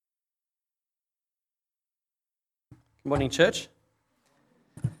Good morning, church.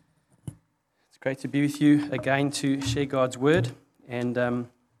 It's great to be with you again to share God's word. And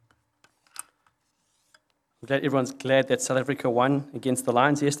I'm glad everyone's glad that South Africa won against the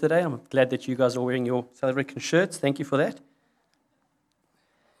Lions yesterday. I'm glad that you guys are wearing your South African shirts. Thank you for that.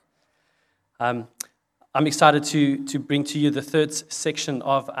 I'm excited to bring to you the third section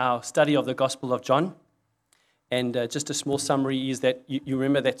of our study of the Gospel of John. And just a small summary is that you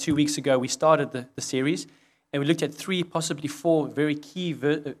remember that 2 weeks ago we started the series, and we looked at 3, possibly 4 very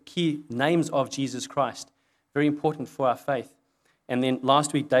key names of Jesus Christ, very important for our faith. And then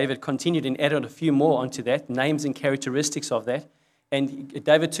last week, David continued and added a few more onto that, names and characteristics of that. And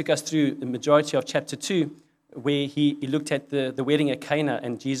David took us through the majority of chapter 2, where he looked at the wedding at Cana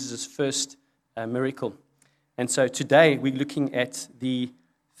and Jesus' first miracle. And so today, we're looking at the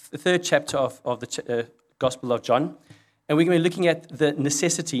third chapter of the Gospel of John, and we're going to be looking at the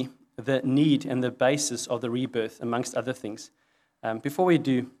necessity, the need, and the basis of the rebirth, amongst other things. Before we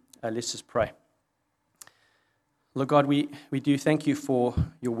do, let's just pray. Lord God, we do thank you for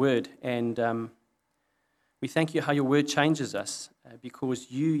your word, and we thank you how your word changes us,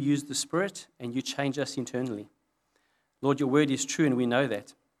 because you use the Spirit and you change us internally. Lord, your word is true, and we know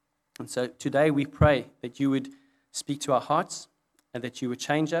that. And so today we pray that you would speak to our hearts, and that you would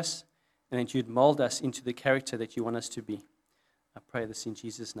change us, and that you'd mold us into the character that you want us to be. I pray this in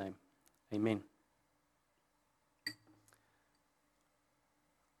Jesus' name. Amen.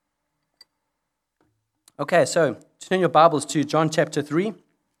 Okay, so turn your Bibles to John chapter 3.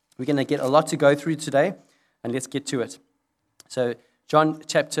 We're going to get a lot to go through today, and let's get to it. So John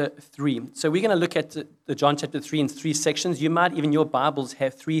chapter 3. So we're going to look at the John chapter 3 in 3 sections. You might, even your Bibles,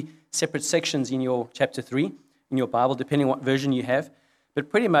 have 3 separate sections in your chapter 3, in your Bible, depending on what version you have. But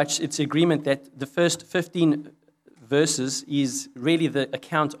pretty much it's agreement that the first 15 verses is really the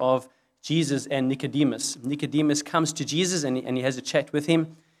account of Jesus and Nicodemus. Nicodemus comes to Jesus and he has a chat with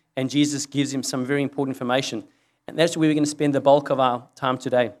him, and Jesus gives him some very important information. And that's where we're going to spend the bulk of our time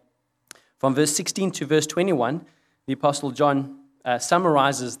today. From verse 16 to verse 21, the Apostle John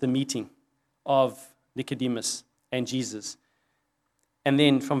summarizes the meeting of Nicodemus and Jesus. And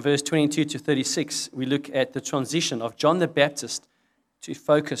then from verse 22 to 36, we look at the transition of John the Baptist to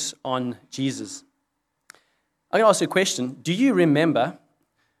focus on Jesus. I'm going to ask you a question. Do you remember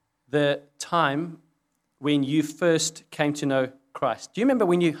the time when you first came to know Christ? Do you remember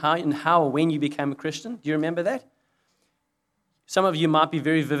when you became a Christian? Do you remember that? Some of you might be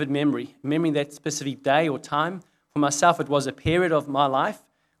very vivid remembering that specific day or time. For myself, it was a period of my life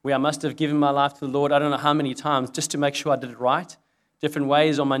where I must have given my life to the Lord, I don't know how many times, just to make sure I did it right. Different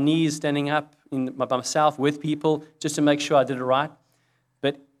ways, on my knees, standing up by myself with people, just to make sure I did it right.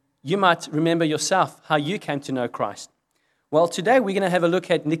 But you might remember yourself how you came to know Christ. Well, today we're going to have a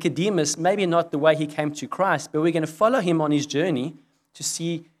look at Nicodemus, maybe not the way he came to Christ, but we're going to follow him on his journey to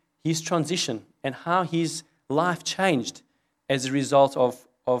see his transition and how his life changed as a result of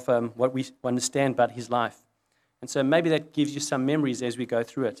what we understand about his life. And so maybe that gives you some memories as we go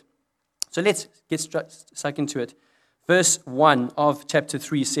through it. So let's get stuck into it. Verse 1 of chapter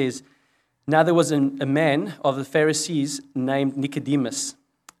 3 says, "Now there was a man of the Pharisees named Nicodemus,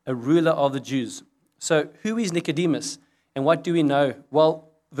 a ruler of the Jews." So who is Nicodemus, and what do we know? Well,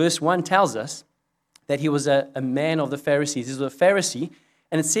 verse 1 tells us that he was a man of the Pharisees. He was a Pharisee,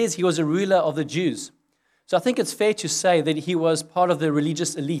 and it says he was a ruler of the Jews. So I think it's fair to say that he was part of the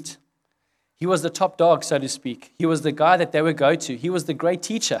religious elite. He was the top dog, so to speak. He was the guy that they would go to. He was the great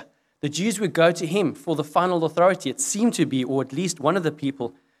teacher. The Jews would go to him for the final authority. It seemed to be, or at least one of the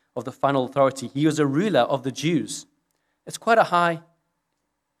people of the final authority. He was a ruler of the Jews. It's quite a high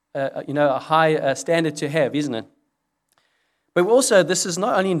standard to have, isn't it? But also, this is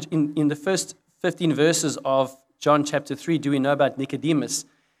not only in the first 15 verses of John chapter 3 do we know about Nicodemus.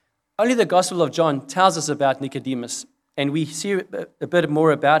 Only the Gospel of John tells us about Nicodemus, and we see a bit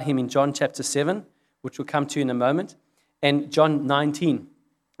more about him in John chapter 7, which we'll come to in a moment, and John 19.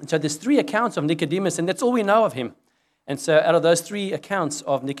 And so there's 3 accounts of Nicodemus, and that's all we know of him. And so out of those 3 accounts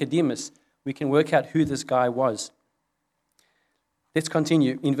of Nicodemus, we can work out who this guy was. Let's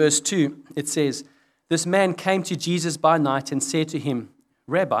continue. In verse 2, it says, "This man came to Jesus by night and said to him,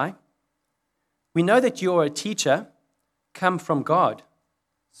 'Rabbi, we know that you are a teacher come from God.'"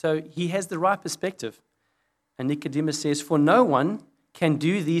 So he has the right perspective. And Nicodemus says, "For no one can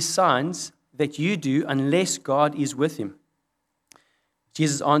do these signs that you do unless God is with him."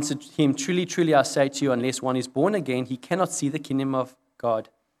 Jesus answered him, "Truly, truly, I say to you, unless one is born again, he cannot see the kingdom of God."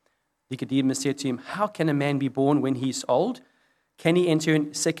 Nicodemus said to him, "How can a man be born when he is old? Can he enter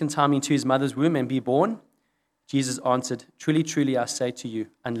a second time into his mother's womb and be born?" Jesus answered, "Truly, truly, I say to you,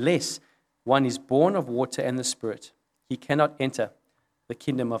 unless one is born of water and the Spirit, he cannot enter the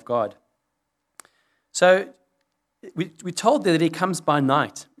kingdom of God. So we're told that he comes by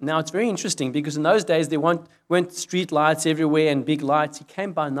night. Now, it's very interesting because in those days there weren't street lights everywhere and big lights. He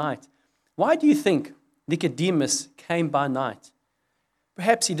came by night. Why do you think Nicodemus came by night?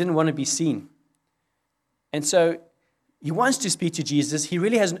 Perhaps he didn't want to be seen. And so he wants to speak to Jesus. He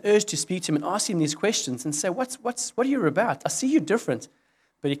really has an urge to speak to him and ask him these questions and say, what are you about? I see you're different.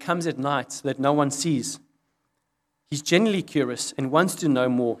 But he comes at night so that no one sees. He's genuinely curious and wants to know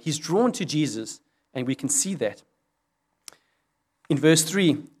more. He's drawn to Jesus, and we can see that. In verse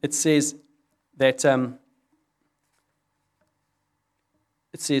 3, it says that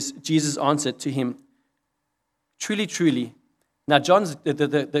Jesus answered to him, truly, truly. Now,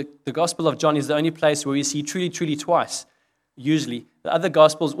 the Gospel of John is the only place where we see truly, truly twice, usually. The other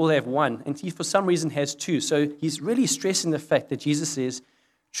Gospels all have one, and he, for some reason, has two. So he's really stressing the fact that Jesus says,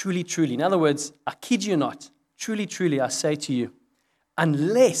 truly, truly. In other words, I kid you not, truly, truly, I say to you,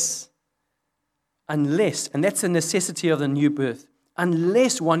 unless, and that's a necessity of the new birth,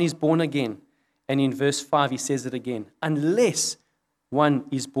 unless one is born again. And in verse 5, he says it again, unless one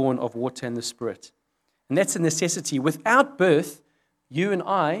is born of water and the Spirit. And that's a necessity. Without birth, you and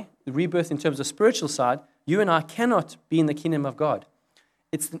I, the rebirth in terms of spiritual side, you and I cannot be in the kingdom of God.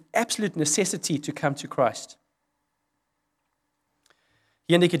 It's an absolute necessity to come to Christ.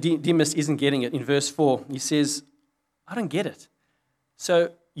 Here Nicodemus isn't getting it. In verse 4, he says, I don't get it.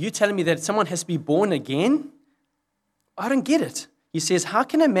 So you're telling me that someone has to be born again? I don't get it. He says, how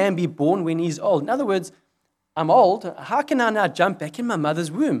can a man be born when he's old? In other words, I'm old. How can I now jump back in my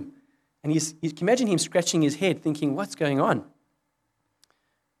mother's womb? And you can imagine him scratching his head thinking, what's going on?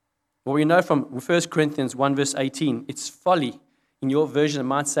 Well, we know from 1 Corinthians 1 verse 18, it's folly. In your version, it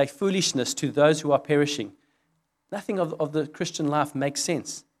might say foolishness to those who are perishing. Nothing of the Christian life makes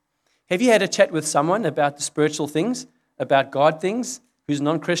sense. Have you had a chat with someone about the spiritual things, about God things, who's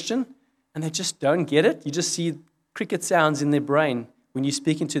non-Christian, and they just don't get it? You just see cricket sounds in their brain when you're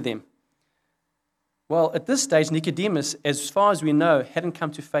speaking to them. Well, at this stage, Nicodemus, as far as we know, hadn't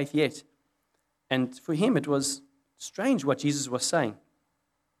come to faith yet. And for him, it was strange what Jesus was saying.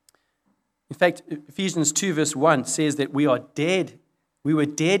 In fact, Ephesians 2 verse 1 says that we are dead. We were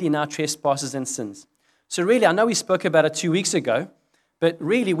dead in our trespasses and sins. So really, I know we spoke about it 2 weeks ago, but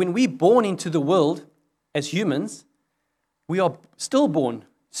really, when we're born into the world as humans, we are still born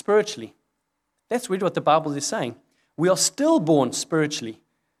spiritually. That's really what the Bible is saying. We are still born spiritually.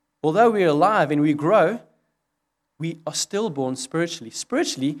 Although we are alive and we grow, we are still born spiritually.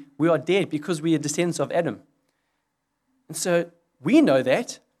 Spiritually, we are dead because we are descendants of Adam. And so we know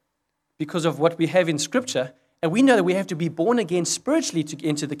that because of what we have in Scripture, and we know that we have to be born again spiritually to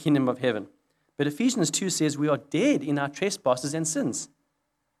enter the kingdom of heaven. But Ephesians 2 says we are dead in our trespasses and sins.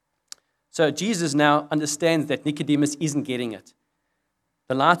 So Jesus now understands that Nicodemus isn't getting it.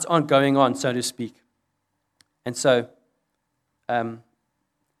 The lights aren't going on, so to speak. And so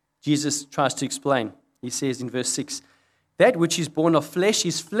Jesus tries to explain. He says in verse 6, that which is born of flesh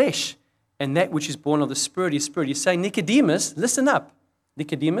is flesh, and that which is born of the Spirit is spirit. He's saying, Nicodemus, listen up.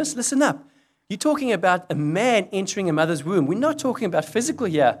 Nicodemus, listen up. You're talking about a man entering a mother's womb. We're not talking about physical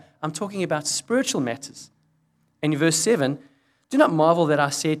here. I'm talking about spiritual matters. And in verse 7, do not marvel that I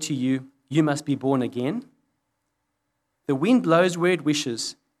said to you, you must be born again. The wind blows where it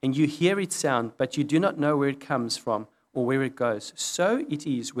wishes, and you hear its sound, but you do not know where it comes from or where it goes. So it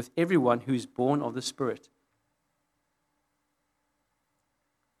is with everyone who is born of the Spirit.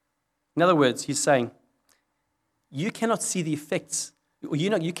 In other words, he's saying, you cannot see the effects.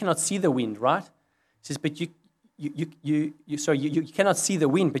 You cannot see the wind, right? He says, but you cannot see the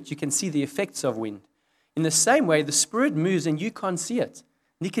wind, but you can see the effects of wind. In the same way, the Spirit moves and you can't see it.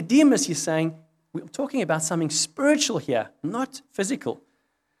 Nicodemus is saying, we're talking about something spiritual here, not physical.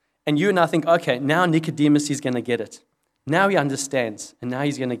 And you and I think, okay, now Nicodemus is going to get it. Now he understands, and now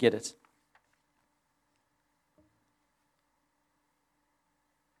he's going to get it.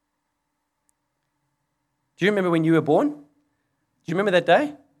 Do you remember when you were born? Do you remember that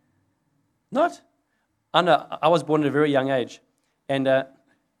day? Not? I know, I was born at a very young age. And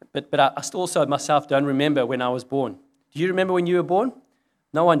but I also myself don't remember when I was born. Do you remember when you were born?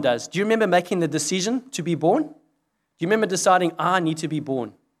 No one does. Do you remember making the decision to be born? Do you remember deciding, I need to be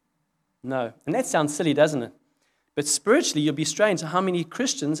born? No. And that sounds silly, doesn't it? But spiritually, you'll be strange how many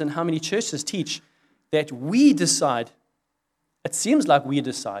Christians and how many churches teach that we decide. It seems like we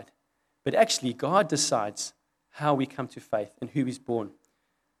decide. But actually, God decides how we come to faith and who is born.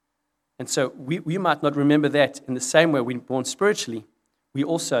 And so we might not remember that in the same way we're born spiritually. We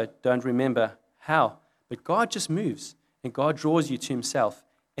also don't remember how. But God just moves, and God draws you to himself,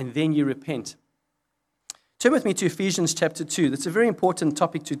 and then you repent. Turn with me to Ephesians chapter 2. That's a very important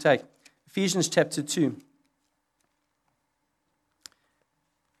topic to take. Ephesians chapter 2.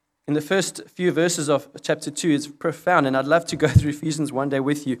 In the first few verses of chapter 2, it's profound, and I'd love to go through Ephesians one day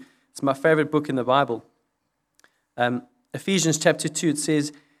with you. It's my favorite book in the Bible. Ephesians chapter 2, it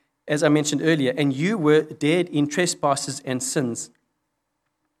says, as I mentioned earlier, and you were dead in trespasses and sins,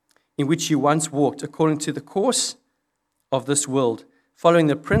 in which you once walked, according to the course of this world, following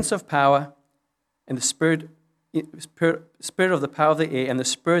the prince of power and the spirit of the power of the air, and the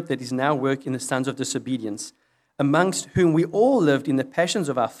spirit that is now working in the sons of disobedience, amongst whom we all lived in the passions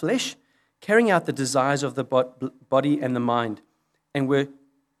of our flesh, carrying out the desires of the body and the mind, and were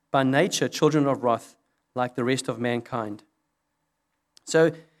by nature children of wrath, like the rest of mankind.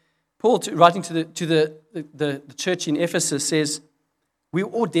 So Paul, writing to the church in Ephesus, says, we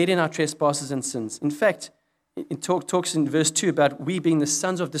were all dead in our trespasses and sins. In fact, it talks in verse 2 about we being the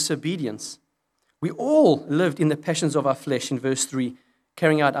sons of disobedience. We all lived in the passions of our flesh, in verse 3,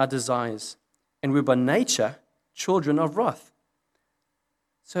 carrying out our desires. And we're by nature children of wrath.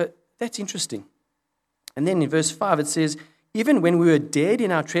 So that's interesting. And then in verse 5 it says, even when we were dead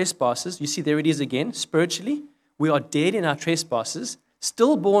in our trespasses, you see there it is again, spiritually, we are dead in our trespasses,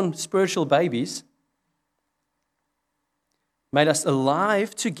 stillborn spiritual babies, made us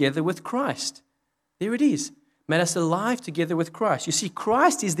alive together with Christ. There it is. Made us alive together with Christ. You see,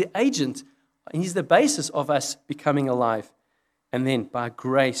 Christ is the agent, and he's the basis of us becoming alive. And then, by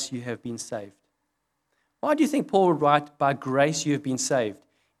grace you have been saved. Why do you think Paul would write, by grace you have been saved,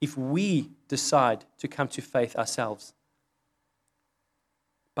 if we decide to come to faith ourselves?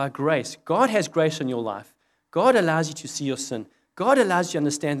 By grace. God has grace on your life. God allows you to see your sin. God allows you to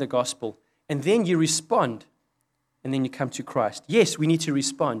understand the gospel. And then you respond. And then you come to Christ. Yes, we need to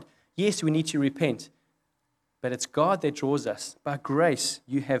respond. Yes, we need to repent. But it's God that draws us. By grace,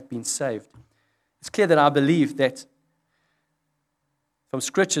 you have been saved. It's clear that I believe that from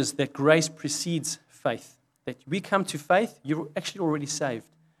scriptures that grace precedes faith. That we come to faith, you're actually already saved.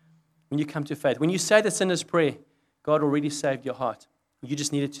 When you come to faith. When you say the sinner's prayer, God already saved your heart. You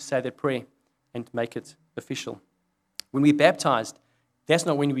just needed to say that prayer and make it official. When we're baptized, that's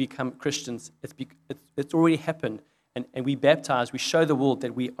not when we become Christians. It's already happened. And we baptize, we show the world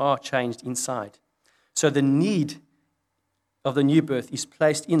that we are changed inside. So the need of the new birth is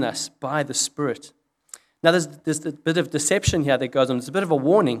placed in us by the Spirit. Now there's a bit of deception here that goes on. It's a bit of a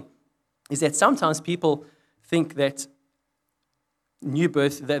warning, is that sometimes people think that new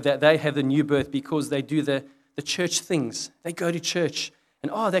birth, that they have the new birth because they do the church things. They go to church.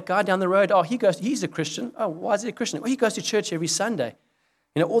 And, that guy down the road, he's a Christian. Oh, why is he a Christian? Well, he goes to church every Sunday.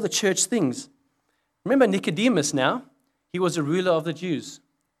 All the church things. Remember Nicodemus now? He was a ruler of the Jews.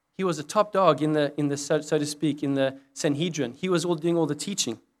 He was a top dog in the so to speak, in the Sanhedrin. He was doing all the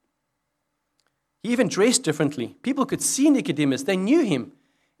teaching. He even dressed differently. People could see Nicodemus. They knew him.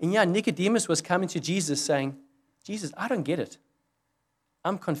 And Nicodemus was coming to Jesus saying, Jesus, I don't get it.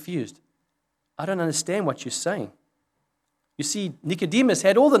 I'm confused. I don't understand what you're saying. You see, Nicodemus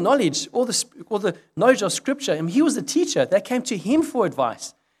had all the knowledge, all the knowledge of Scripture. And he was the teacher. They came to him for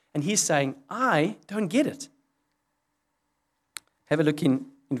advice. And he's saying, I don't get it. Have a look in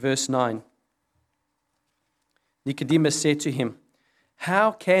verse 9. Nicodemus said to him,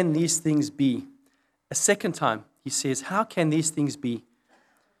 how can these things be? A second time, he says, how can these things be?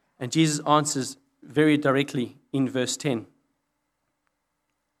 And Jesus answers very directly in verse 10.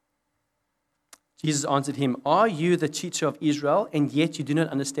 Jesus answered him, are you the teacher of Israel, and yet you do not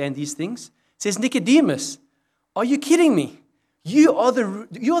understand these things? Says Nicodemus, are you kidding me? You are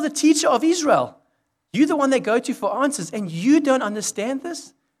the teacher of Israel. You're the one they go to for answers, and you don't understand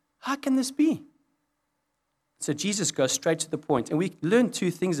this? How can this be? So Jesus goes straight to the point, and we learn two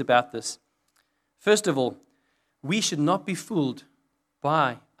things about this. First of all, we should not be fooled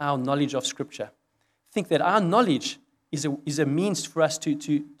by our knowledge of Scripture. Think that our knowledge is a means for us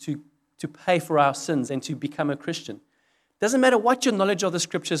to pay for our sins and to become a Christian. Doesn't matter what your knowledge of the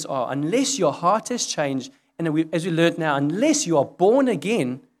Scriptures are, unless your heart has changed, and as we learned now, unless you are born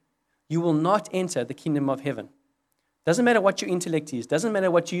again, you will not enter the kingdom of heaven. Doesn't matter what your intellect is, doesn't matter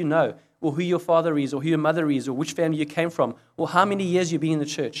what you know, or who your father is, or who your mother is, or which family you came from, or how many years you've been in the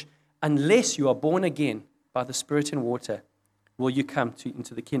church. Unless you are born again by the Spirit and water, will you come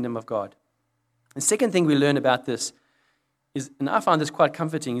into the kingdom of God. The second thing we learn about this is, and I find this quite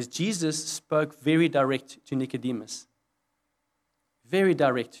comforting, is Jesus spoke very direct to Nicodemus. Very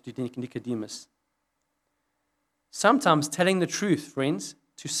direct to Nicodemus. Sometimes telling the truth, friends,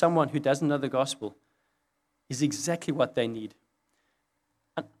 to someone who doesn't know the gospel is exactly what they need.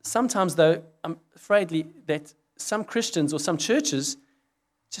 And sometimes, though, I'm afraid that some Christians or some churches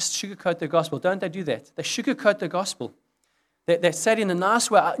just sugarcoat the gospel. Don't they do that? They sugarcoat the gospel. They say it in a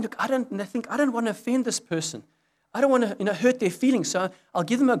nice way. Look, I don't want to offend this person. I don't want to, hurt their feelings. So I'll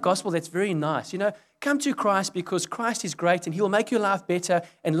give them a gospel that's very nice. Come to Christ because Christ is great and He will make your life better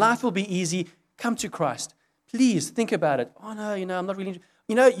and life will be easy. Come to Christ. Please think about it. Oh no, I'm not really.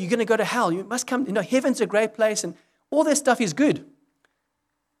 You're going to go to hell. You must come. Heaven's a great place and all that stuff is good.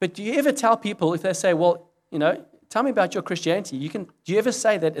 But do you ever tell people if they say, well, tell me about your Christianity? Do you ever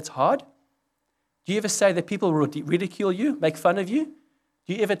say that it's hard? Do you ever say that people will ridicule you, make fun of you?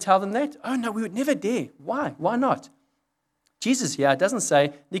 Do you ever tell them that? Oh, no, we would never dare. Why? Why not? Jesus here doesn't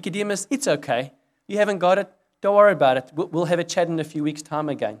say, Nicodemus, it's okay. You haven't got it. Don't worry about it. We'll have a chat in a few weeks' time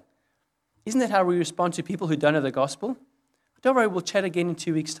again. Isn't that how we respond to people who don't know the gospel? Don't worry, we'll chat again in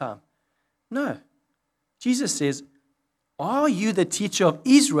 2 weeks' time. No. Jesus says, are you the teacher of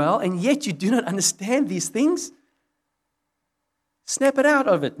Israel and yet you do not understand these things? Snap it out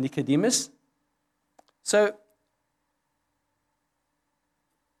of it, Nicodemus. So,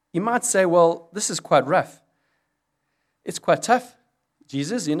 you might say, well, this is quite rough. It's quite tough,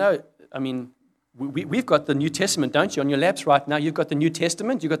 Jesus. We've got the New Testament, don't you? On your laps right now, you've got the New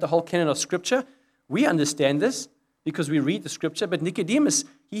Testament. You've got the whole canon of Scripture. We understand this because we read the Scripture. But Nicodemus,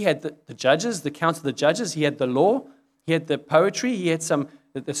 he had the judges, the council of the judges. He had the law. He had the poetry. He had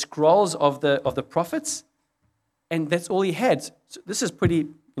the scrolls of the prophets. And that's all he had. So this is pretty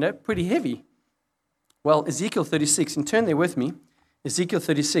heavy. Well, Ezekiel 36, and turn there with me. Ezekiel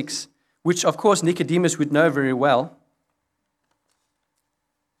 36, which of course Nicodemus would know very well.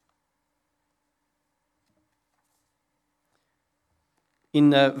 In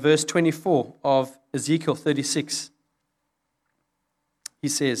verse 24 of Ezekiel 36, he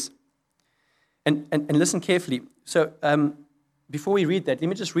says, and listen carefully. So before we read that, let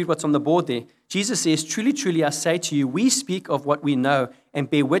me just read what's on the board there. Jesus says, truly, truly, I say to you, we speak of what we know and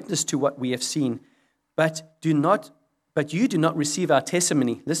bear witness to what we have seen, but you do not receive our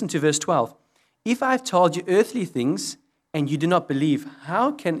testimony. Listen to verse 12. If I have told you earthly things and you do not believe,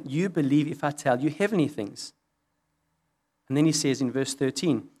 how can you believe if I tell you heavenly things? And then he says in verse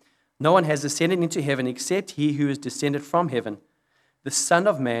 13, no one has ascended into heaven except he who is descended from heaven, the Son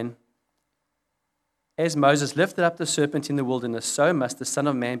of Man. As Moses lifted up the serpent in the wilderness, so must the Son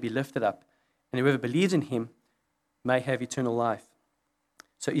of Man be lifted up, and whoever believes in him may have eternal life.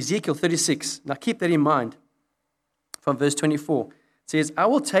 So Ezekiel 36, now keep that in mind. From verse 24, it says, I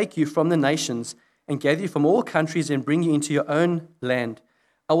will take you from the nations and gather you from all countries and bring you into your own land.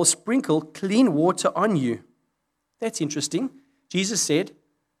 I will sprinkle clean water on you. That's interesting. Jesus said,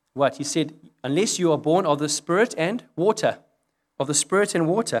 what? He said, unless you are born of the Spirit and water, of the Spirit and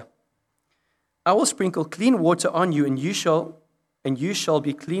water. I will sprinkle clean water on you, and you shall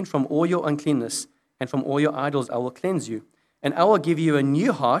be clean from all your uncleanness, and from all your idols I will cleanse you. And I will give you a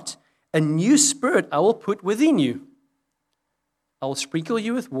new heart, a new spirit I will put within you. I will sprinkle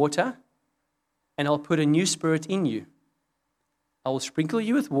you with water, and I'll put a new spirit in you. I will sprinkle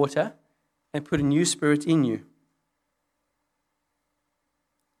you with water and put a new spirit in you.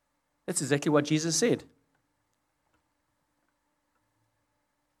 That's exactly what Jesus said.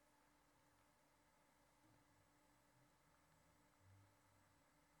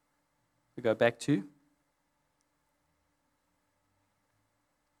 We go back to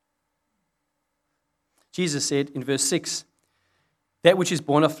Jesus said in verse 6, that which is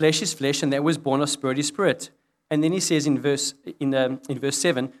born of flesh is flesh, and that which is born of spirit is spirit. And then he says in verse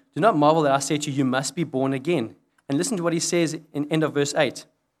 7, do not marvel that I say to you, you must be born again. And listen to what he says in end of verse 8.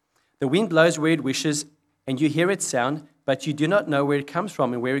 The wind blows where it wishes, and you hear its sound, but you do not know where it comes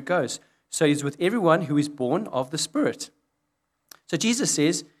from and where it goes. So it is with everyone who is born of the Spirit. So Jesus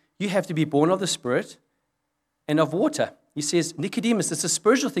says, you have to be born of the Spirit and of water. He says, Nicodemus, it's a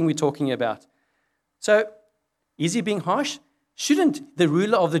spiritual thing we're talking about. So, is he being harsh? Shouldn't the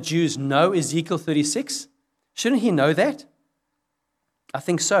ruler of the Jews know Ezekiel 36? Shouldn't he know that? I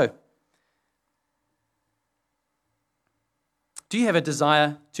think so. Do you have a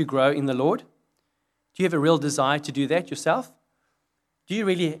desire to grow in the Lord? Do you have a real desire to do that yourself? Do you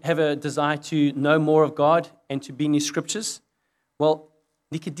really have a desire to know more of God and to be in His Scriptures? Well,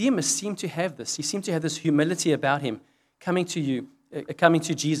 Nicodemus seemed to have this. He seemed to have this humility about him, coming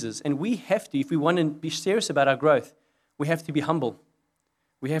to Jesus. And we have to, if we want to be serious about our growth, we have to be humble.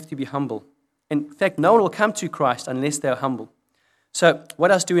 We have to be humble. In fact, no one will come to Christ unless they are humble. So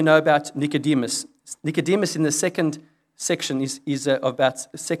what else do we know about Nicodemus? Nicodemus in the second section is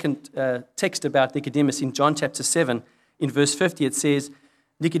about the second text about Nicodemus in John chapter 7. In verse 50 it says,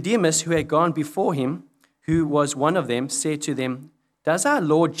 Nicodemus, who had gone before him, who was one of them, said to them, does our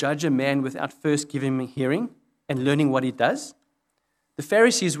Lord judge a man without first giving him hearing and learning what he does? The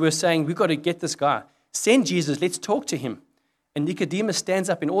Pharisees were saying, we've got to get this guy. Send Jesus, let's talk to him. And Nicodemus stands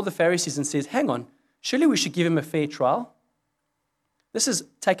up in all the Pharisees and says, hang on, surely we should give him a fair trial? This is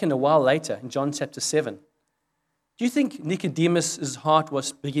taken a while later in John chapter 7. Do you think Nicodemus' heart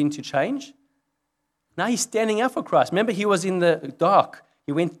was beginning to change? Now he's standing up for Christ. Remember, he was in the dark.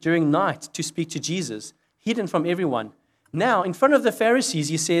 He went during night to speak to Jesus, hidden from everyone. Now, in front of the Pharisees,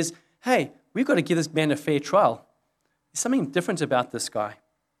 he says, hey, we've got to give this man a fair trial. There's something different about this guy.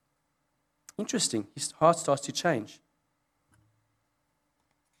 Interesting. His heart starts to change.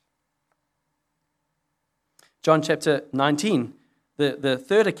 John chapter 19, the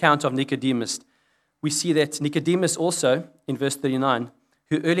third account of Nicodemus, we see that Nicodemus also, in verse 39,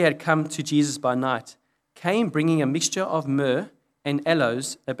 who earlier had come to Jesus by night, came bringing a mixture of myrrh and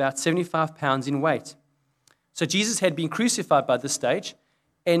aloes, about 75 pounds in weight. So Jesus had been crucified by this stage,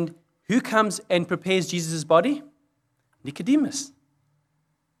 and who comes and prepares Jesus' body? Nicodemus.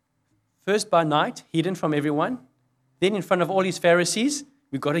 First by night, hidden from everyone, then in front of all his Pharisees,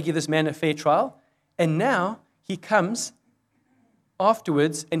 we've got to give this man a fair trial, and now he comes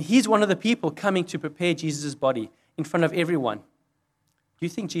afterwards, and he's one of the people coming to prepare Jesus' body in front of everyone. Do you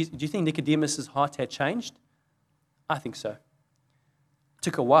think Nicodemus' heart had changed? I think so. It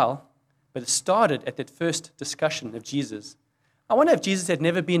took a while, but it started at that first discussion of Jesus. I wonder if Jesus had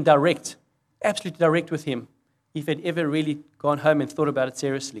never been direct, absolutely direct with him, if he had ever really gone home and thought about it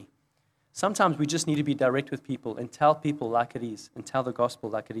seriously. Sometimes we just need to be direct with people and tell people like it is, and tell the gospel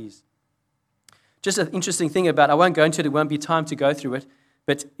like it is. Just an interesting thing about, I won't go into it, it won't be time to go through it,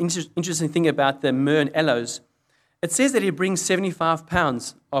 but interesting thing about the myrrh and aloes, it says that it brings 75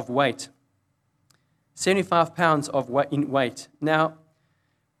 pounds of weight. 75 pounds in weight. Now,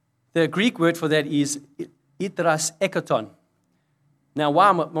 the Greek word for that is idras ekoton. Now, why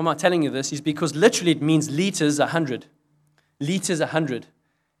am I telling you this? Is because literally it means liters 100. Liters 100.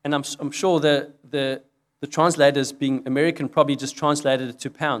 And I'm sure the translators, being American, probably just translated it to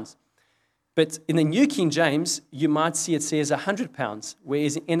pounds. But in the New King James, you might see it says 100 pounds,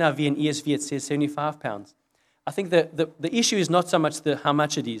 whereas in NIV and ESV it says 75 pounds. I think the issue is not so much how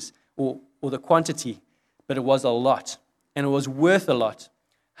much it is or the quantity, but it was a lot, and it was worth a lot.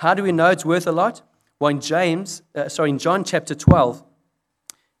 How do we know it's worth a lot? Well, in John chapter 12,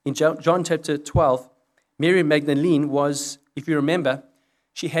 Mary Magdalene was, if you remember,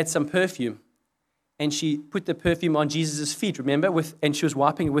 she had some perfume, and she put the perfume on Jesus' feet, remember, and she was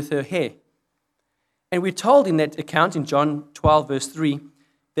wiping it with her hair. And we're told in that account in John 12, verse 3,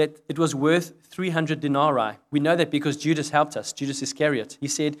 that it was worth 300 denarii. We know that because Judas helped us, Judas Iscariot. He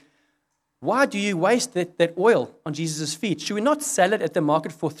said, why do you waste that oil on Jesus' feet? Should we not sell it at the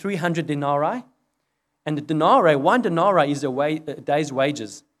market for 300 denarii? And the denarii, 1 denarii is a day's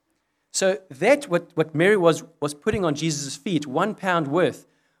wages. So that what Mary was putting on Jesus' feet, 1 pound worth,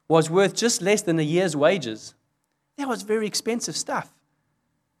 was worth just less than a year's wages. That was very expensive stuff.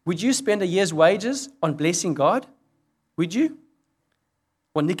 Would you spend a year's wages on blessing God? Would you?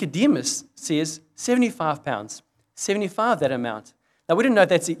 Well, Nicodemus says 75 pounds, 75 that amount. Now, we don't know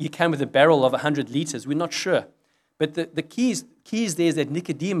if you came with a barrel of 100 liters. We're not sure. But the keys there is that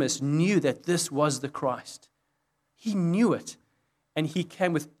Nicodemus knew that this was the Christ. He knew it. And he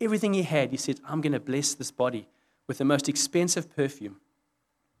came with everything he had. He said, I'm going to bless this body with the most expensive perfume.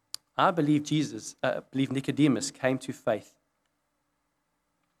 I believe Nicodemus came to faith.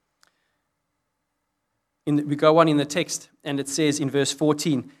 We go on in the text, and it says in verse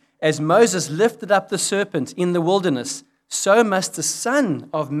 14, as Moses lifted up the serpent in the wilderness, so must the Son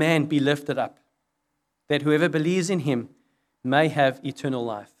of Man be lifted up, that whoever believes in him may have eternal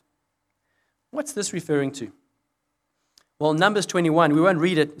life. What's this referring to? Well, Numbers 21, we won't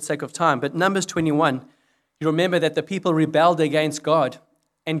read it for the sake of time, but Numbers 21, you remember that the people rebelled against God,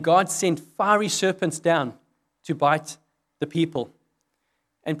 and God sent fiery serpents down to bite the people.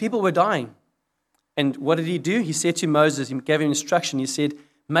 And people were dying. And what did he do? He said to Moses, he gave him instruction, he said,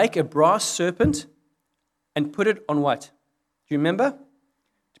 make a brass serpent and put it on what? Do you remember?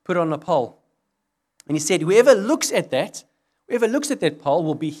 To put it on a pole. And he said, whoever looks at that pole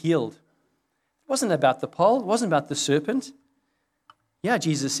will be healed. It wasn't about the pole, it wasn't about the serpent. Yeah,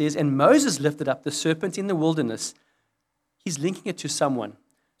 Jesus says, and Moses lifted up the serpent in the wilderness. He's linking it to someone.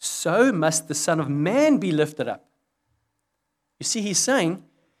 So must the Son of Man be lifted up. You see, he's saying,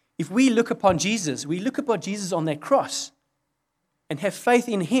 if we look upon Jesus, we look upon Jesus on that cross and have faith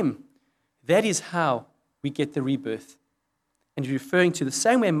in him, that is how we get the rebirth. And he's referring to the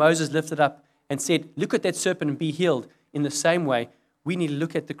same way Moses lifted up and said, look at that serpent and be healed. In the same way, we need to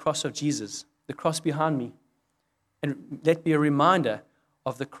look at the cross of Jesus, the cross behind me. And let be a reminder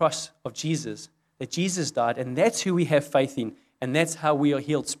of the cross of Jesus, that Jesus died, and that's who we have faith in. And that's how we are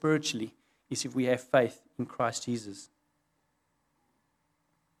healed spiritually, is if we have faith in Christ Jesus.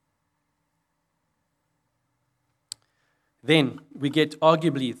 Then we get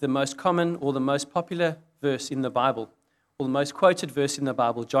arguably the most common or the most popular verse in the Bible, or the most quoted verse in the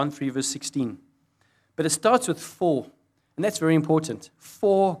Bible, John 3, verse 16. But it starts with for, and that's very important.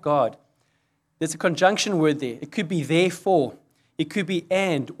 For God. There's a conjunction word there. It could be therefore. It could be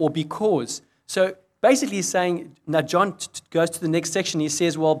and or because. So basically he's saying, now John goes to the next section. He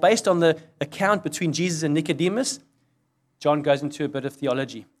says, well, based on the account between Jesus and Nicodemus, John goes into a bit of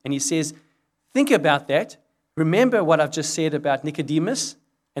theology. And he says, think about that. Remember what I've just said about Nicodemus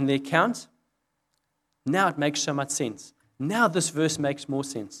and the account? Now it makes so much sense. Now this verse makes more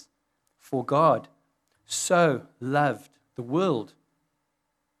sense. For God so loved the world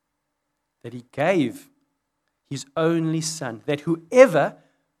that he gave his only Son, that whoever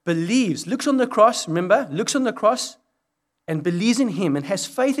believes, looks on the cross, remember, looks on the cross and believes in him and has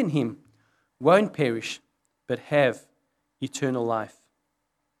faith in him, won't perish, but have eternal life.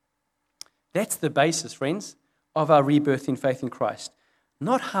 That's the basis, friends, of our rebirth in faith in Christ.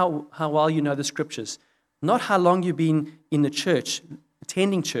 Not how well you know the scriptures, not how long you've been in the church,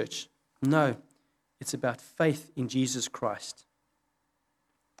 attending church. No, it's about faith in Jesus Christ.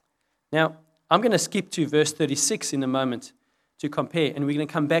 Now, I'm going to skip to verse 36 in a moment to compare, and we're going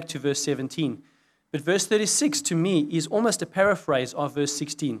to come back to verse 17. But verse 36 to me is almost a paraphrase of verse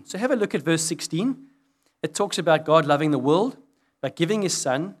 16. So have a look at verse 16. It talks about God loving the world, about giving his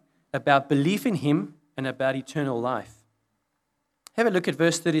Son, about belief in him, and about eternal life. Have a look at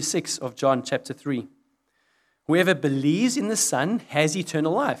verse 36 of John chapter 3. Whoever believes in the Son has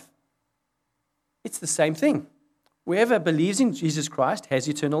eternal life. It's the same thing. Whoever believes in Jesus Christ has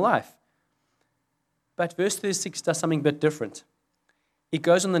eternal life. But verse 36 does something a bit different. It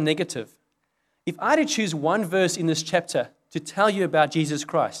goes on the negative. If I had to choose one verse in this chapter to tell you about Jesus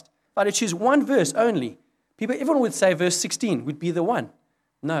Christ, if I had to choose one verse only, everyone would say verse 16 would be the one.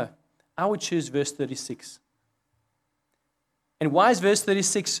 No, I would choose verse 36. And why is verse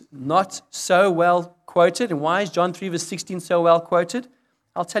 36 not so well quoted? And why is John 3 verse 16 so well quoted?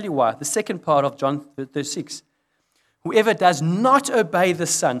 I'll tell you why. The second part of John 36. Whoever does not obey the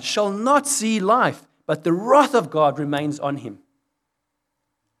Son shall not see life, but the wrath of God remains on him.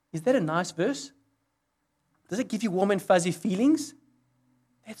 Is that a nice verse? Does it give you warm and fuzzy feelings?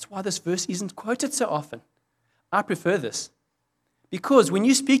 That's why this verse isn't quoted so often. I prefer this. Because when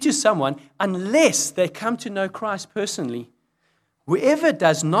you speak to someone, unless they come to know Christ personally, whoever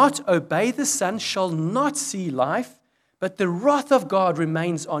does not obey the Son shall not see life, but the wrath of God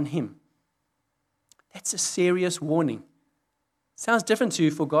remains on him. That's a serious warning. Sounds different to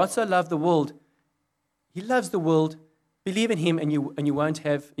you. For God so loved the world. He loves the world. Believe in him and you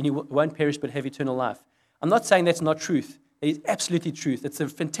won't perish but have eternal life. I'm not saying that's not truth. It is absolutely truth. It's a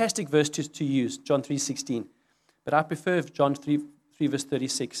fantastic verse to use, John 3:16. But I prefer John 3 verse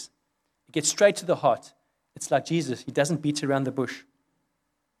 36. It gets straight to the heart. It's like Jesus. He doesn't beat around the bush.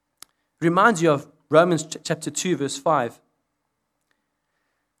 It reminds you of Romans chapter 2 verse 5.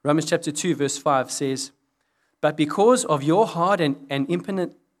 Romans chapter 2 verse 5 says, but because of your hard and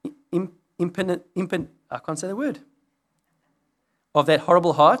impotent, I can't say the word, of that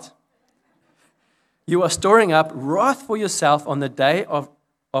horrible heart, you are storing up wrath for yourself on the day of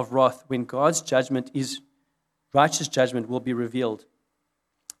wrath when God's righteous judgment will be revealed.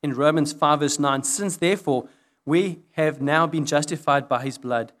 In Romans 5 verse 9, since therefore we have now been justified by his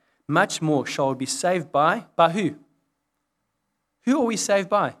blood, much more shall we be saved by who? Who are we saved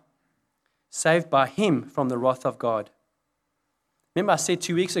by? Saved by him from the wrath of God. Remember I said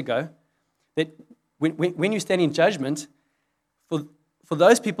 2 weeks ago that when you stand in judgment, for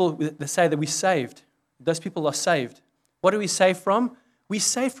those people that say that we're saved, those people are saved. What are we saved from? We're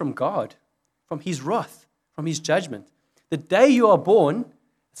saved from God, from his wrath, from his judgment. The day you are born,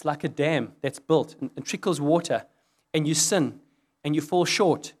 it's like a dam that's built and trickles water, and you sin, and you fall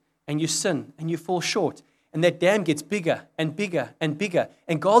short, and you sin, and you fall short. And that dam gets bigger and bigger and bigger.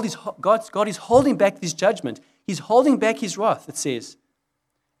 And God is holding back this judgment. He's holding back his wrath, it says.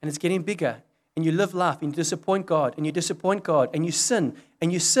 And it's getting bigger. And you live life, and you disappoint God, and you disappoint God, and you sin,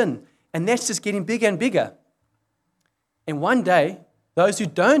 and you sin. And that's just getting bigger and bigger. And one day, those who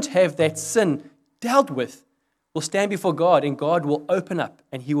don't have that sin dealt with will stand before God, and God will open up,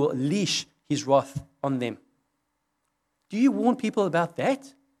 and he will unleash his wrath on them. Do you warn people about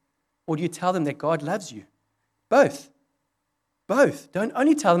that? Or do you tell them that God loves you? Both. Both. Don't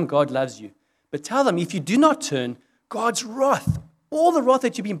only tell them God loves you, but tell them if you do not turn, God's wrath, all the wrath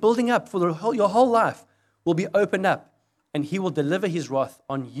that you've been building up for your whole life, will be opened up, and he will deliver his wrath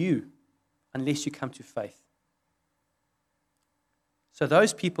on you unless you come to faith. So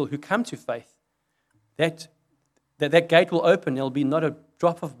those people who come to faith, that gate will open. There'll be not a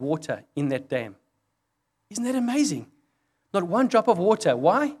drop of water in that dam. Isn't that amazing? Not one drop of water.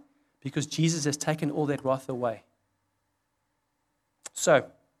 Why? Because Jesus has taken all that wrath away. So,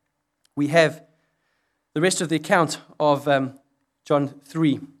 we have the rest of the account of John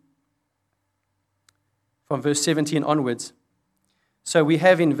 3, from verse 17 onwards. So we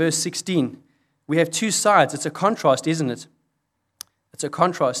have in verse 16, we have two sides. It's a contrast, isn't it? It's a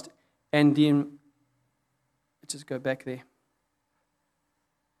contrast. And let's just go back there.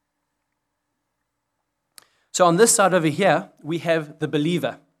 So on this side over here, we have the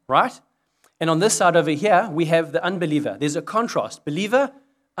believer, right? And on this side over here, we have the unbeliever. There's a contrast. Believer,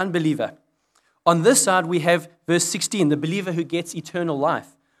 unbeliever. On this side, we have verse 16, the believer who gets eternal life.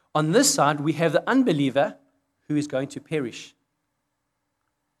 On this side, we have the unbeliever who is going to perish.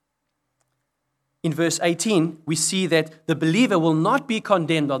 In verse 18, we see that the believer will not be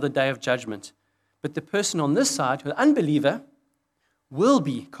condemned on the day of judgment, but the person on this side, the unbeliever, will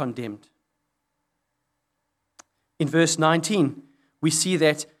be condemned. In verse 19, we see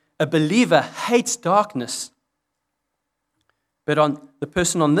that a believer hates darkness, but on the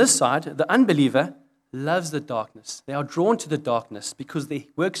person on this side, the unbeliever, loves the darkness. They are drawn to the darkness because their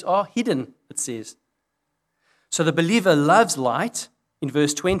works are hidden, it says. So the believer loves light, in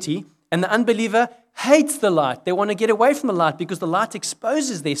verse 20, and the unbeliever hates the light. They want to get away from the light because the light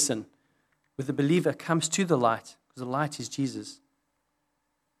exposes their sin. But the believer comes to the light because the light is Jesus.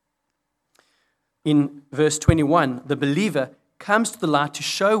 In verse 21, the believer comes to the light to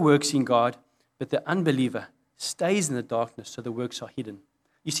show works in God, but the unbeliever stays in the darkness so the works are hidden.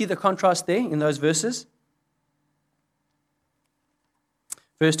 You see the contrast there in those verses?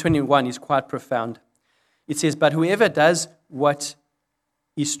 Verse 21 is quite profound. It says, "But whoever does what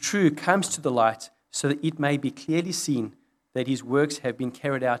is true comes to the light, so that it may be clearly seen that his works have been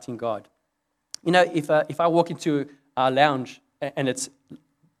carried out in God." You know, if I walk into our lounge and it's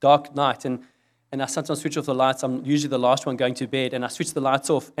dark night and I sometimes switch off the lights, I'm usually the last one going to bed, and I switch the lights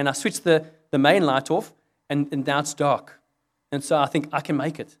off, and I switch the main light off, and now it's dark. And so I think, I can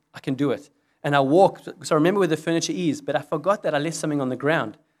make it. I can do it. And I walk, so I remember where the furniture is, but I forgot that I left something on the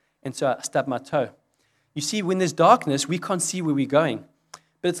ground, and so I stubbed my toe. You see, when there's darkness, we can't see where we're going.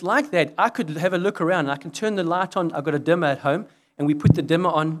 But it's like that. I could have a look around, and I can turn the light on. I've got a dimmer at home, and we put the dimmer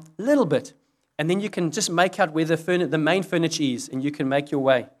on a little bit. And then you can just make out where the main furniture is, and you can make your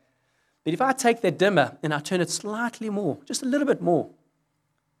way. But if I take that dimmer and I turn it slightly more, just a little bit more,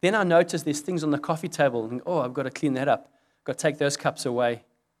 then I notice there's things on the coffee table, and I've got to clean that up. I've got to take those cups away.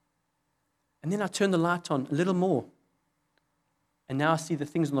 And then I turn the light on a little more. And now I see the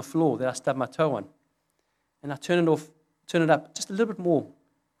things on the floor that I stubbed my toe on. And I turn it up just a little bit more,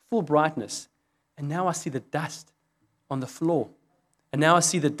 full brightness. And now I see the dust on the floor. And now I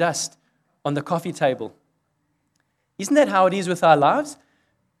see the dust on the coffee table. Isn't that how it is with our lives?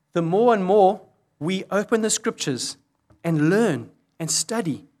 The more and more we open the scriptures and learn and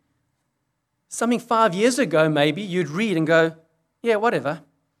study. Something 5 years ago, maybe, you'd read and go, yeah, whatever.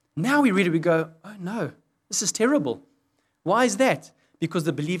 Now we read it, we go, oh no, this is terrible. Why is that? Because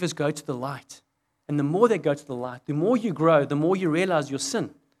the believers go to the light. And the more they go to the light, the more you grow, the more you realize your sin.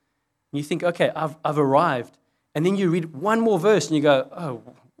 And you think, okay, I've arrived. And then you read one more verse and you go, oh,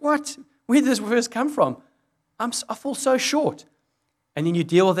 what? Where did this verse come from? I fall so short. And then you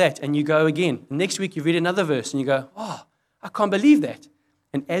deal with that and you go again. And next week you read another verse and you go, oh, I can't believe that.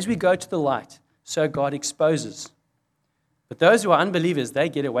 And as we go to the light, so God exposes. But those who are unbelievers, they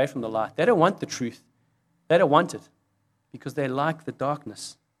get away from the light. They don't want the truth. They don't want it because they like the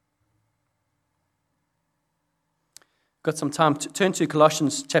darkness. Got some time to turn to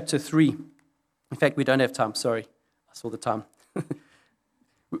Colossians chapter 3. In fact, we don't have time. Sorry. I saw the time.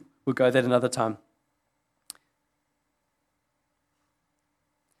 We'll go there another time.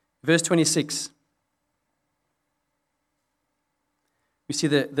 Verse 26. We see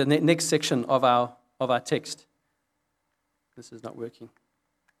the next section of our text. This is not working.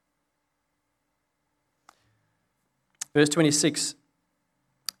 Verse 26.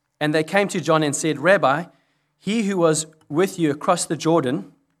 And they came to John and said, Rabbi, he who was with you across the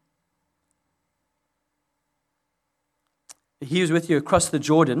Jordan,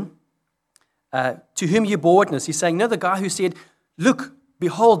 to whom you bore witness. He's saying, no, the guy who said, look,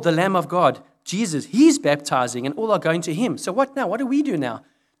 behold, the Lamb of God, Jesus, he's baptizing and all are going to him. So what now? What do we do now?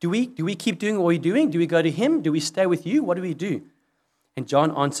 Do we keep doing what we're doing? Do we go to him? Do we stay with you? What do we do? And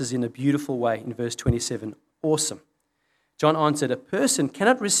John answers in a beautiful way in verse 27. Awesome. John answered, a person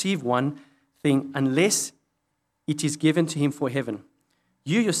cannot receive one thing unless it is given to him for heaven.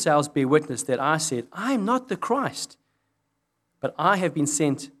 You yourselves bear witness that I said, I am not the Christ, but I have been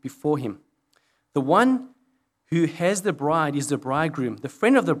sent before him. The one who has the bride is the bridegroom. The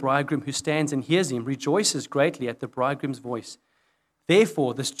friend of the bridegroom who stands and hears him rejoices greatly at the bridegroom's voice.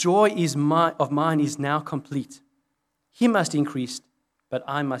 Therefore, this joy of mine is now complete. He must increase, but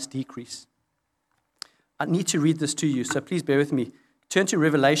I must decrease. I need to read this to you, so please bear with me. Turn to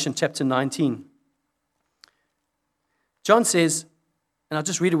Revelation chapter 19. John says, and I'll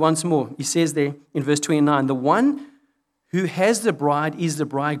just read it once more. He says there in verse 29, the one who has the bride is the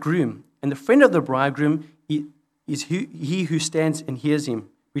bridegroom, and the friend of the bridegroom is he who stands and hears him,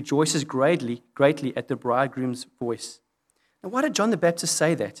 rejoices greatly at the bridegroom's voice. Now, why did John the Baptist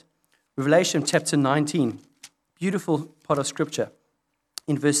say that? Revelation chapter 19, beautiful part of Scripture.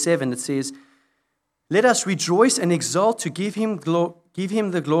 In verse 7, it says, let us rejoice and exult to give him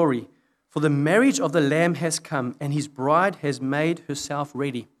the glory, for the marriage of the Lamb has come, and his bride has made herself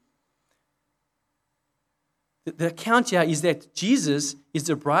ready. The account here is that Jesus is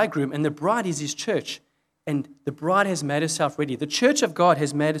the bridegroom, and the bride is his church, and the bride has made herself ready. The church of God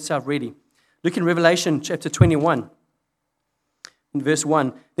has made itself ready. Look in Revelation chapter 21. In verse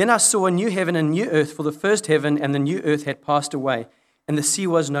 1, then I saw a new heaven and a new earth, for the first heaven and the new earth had passed away, and the sea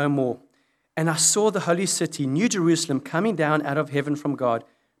was no more. And I saw the holy city, New Jerusalem, coming down out of heaven from God,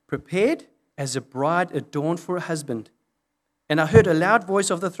 prepared as a bride adorned for a husband. And I heard a loud voice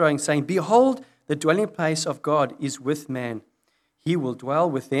of the throne saying, behold, the dwelling place of God is with man. He will dwell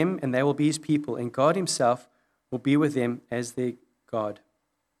with them, and they will be his people, and God himself will be with them as their God.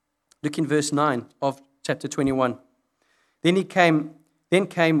 Look in verse 9 of chapter 21. Then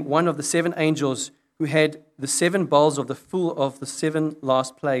came one of the seven angels who had the seven bowls of the full of the seven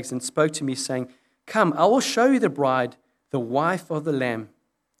last plagues, and spoke to me, saying, come, I will show you the bride, the wife of the Lamb.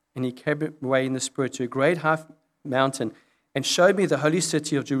 And he carried me away in the Spirit to a great high mountain, and showed me the holy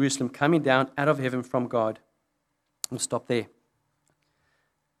city of Jerusalem coming down out of heaven from God. We'll stop there.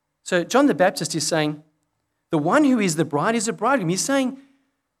 So John the Baptist is saying, the one who is the bride is the bridegroom. He's saying,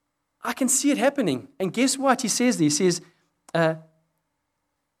 I can see it happening. And guess what he says there? He says,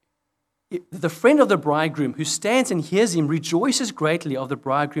 the friend of the bridegroom who stands and hears him rejoices greatly of the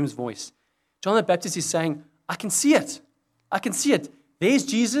bridegroom's voice. John the Baptist is saying, I can see it. I can see it. There's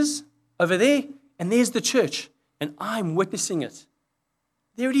Jesus over there, and there's the church, and I'm witnessing it.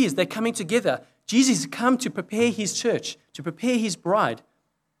 There it is. They're coming together. Jesus has come to prepare his church, to prepare his bride.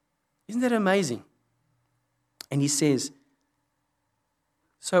 Isn't that amazing? And he says,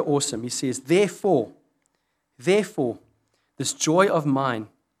 so awesome. He says, therefore, this joy of mine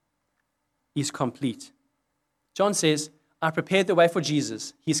is complete. John says, I prepared the way for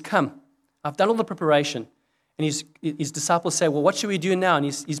Jesus. He's come. I've done all the preparation. And his disciples say, well, what should we do now? And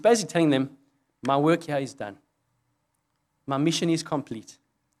he's basically telling them, my work here is done. My mission is complete.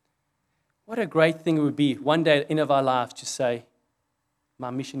 What a great thing it would be one day at the end of our lives to say, my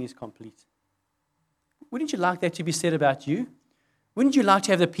mission is complete. Wouldn't you like that to be said about you? Wouldn't you like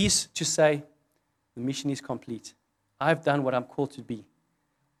to have the peace to say, the mission is complete. I've done what I'm called to be.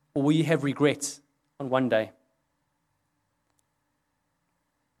 Or will you have regrets on one day?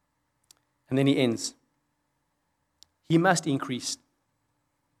 And then he ends. He must increase,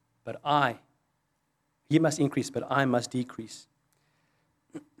 but I must decrease.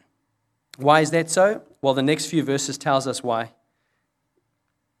 Why is that so? Well, the next few verses tells us why.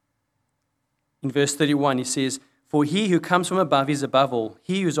 In verse 31, he says, for he who comes from above is above all.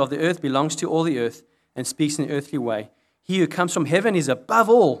 He who is of the earth belongs to all the earth and speaks in an earthly way. He who comes from heaven is above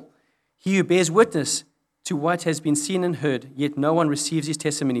all. He who bears witness to what has been seen and heard, yet no one receives his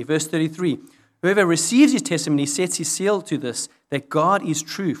testimony. Verse 33, whoever receives his testimony sets his seal to this, that God is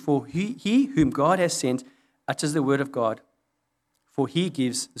true, for he whom God has sent utters the word of God. For he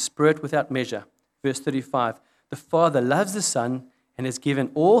gives the Spirit without measure. Verse 35, the Father loves the Son and has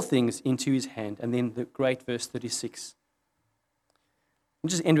given all things into his hand. And then the great verse 36. I'll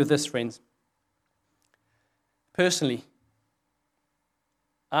just end with this, friends. Personally,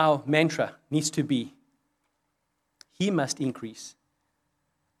 our mantra needs to be, he must increase,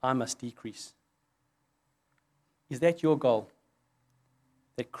 I must decrease. Is that your goal?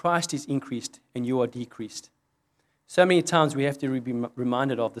 That Christ is increased and you are decreased? So many times we have to be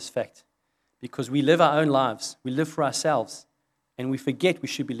reminded of this fact because we live our own lives, we live for ourselves, and we forget we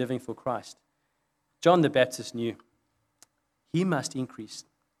should be living for Christ. John the Baptist knew, he must increase,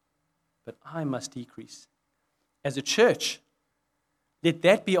 but I must decrease. As a church, let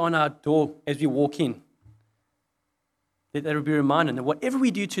that be on our door as we walk in. Let that be reminded that whatever we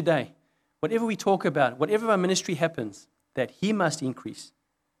do today, whatever we talk about, whatever our ministry happens, that he must increase,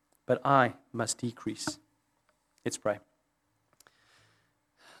 but I must decrease. Let's pray.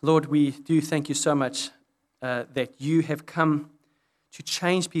 Lord, we do thank you so much that you have come to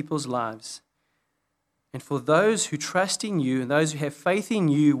change people's lives. And for those who trust in you and those who have faith in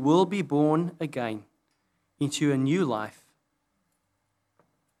you will be born again into a new life.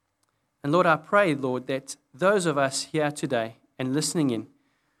 And Lord, I pray, Lord, that those of us here today and listening in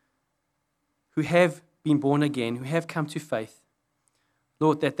who have been born again, who have come to faith,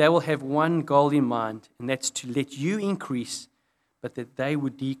 Lord, that they will have one goal in mind, and that's to let you increase, but that they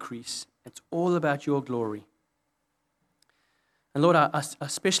would decrease. It's all about your glory. And Lord, I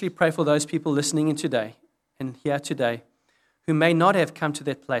especially pray for those people listening in today and here today who may not have come to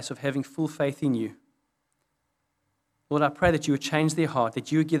that place of having full faith in you. Lord, I pray that you would change their heart,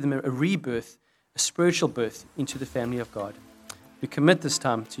 that you would give them a rebirth, a spiritual birth into the family of God. We commit this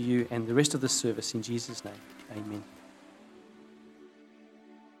time to you and the rest of the service in Jesus' name. Amen.